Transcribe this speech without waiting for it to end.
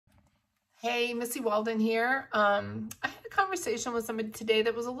Hey, Missy Walden here. I had a conversation with somebody today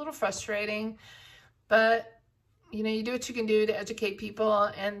that was a little frustrating, but you do what you can do to educate people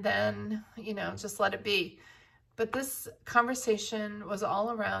and then, just let it be. But this conversation was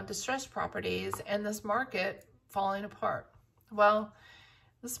all around distressed properties and this market falling apart. Well,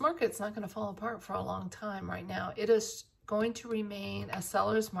 this market's not going to fall apart for a long time right now. It is going to remain a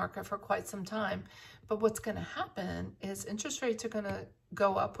seller's market for quite some time. But what's going to happen is interest rates are going to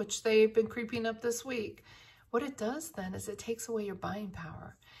go up, which they've been creeping up this week. What it does then is it takes away your buying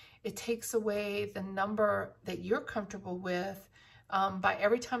power. It takes away the number that you're comfortable with by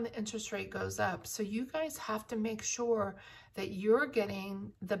every time the interest rate goes up. So you guys have to make sure that you're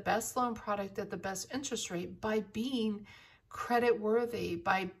getting the best loan product at the best interest rate by being credit worthy,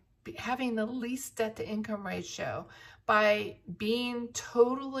 by having the least debt to income ratio, by being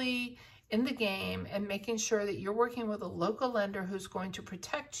totally in the game and making sure that you're working with a local lender who's going to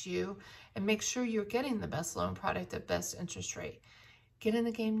protect you and make sure you're getting the best loan product at best interest rate. Get in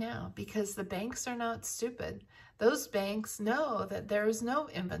the game now, because the banks are not stupid. Those banks know that there is no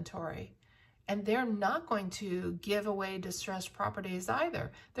inventory, and they're not going to give away distressed properties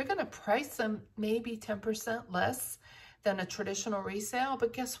either. They're going to price them maybe 10% less than a traditional resale,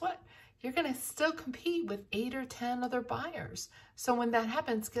 but guess what? You're going to still compete with 8 or 10 other buyers. So when that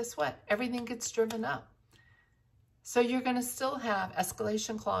happens, guess what? Everything gets driven up. So you're going to still have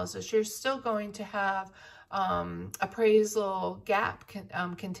escalation clauses. You're still going to have appraisal gap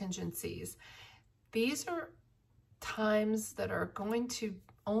contingencies. These are times that are going to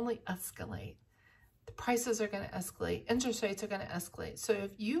only escalate. The prices are going to escalate. Interest rates are going to escalate. So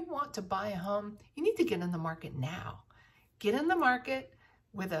if you want to buy a home, you need to get in the market now. Get in the market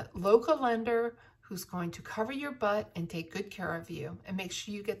with a local lender who's going to cover your butt and take good care of you and make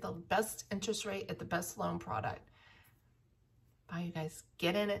sure you get the best interest rate at the best loan product. Bye, you guys.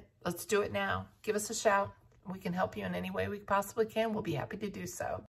 Get in it. Let's do it now. Give us a shout. We can help you in any way we possibly can. We'll be happy to do so.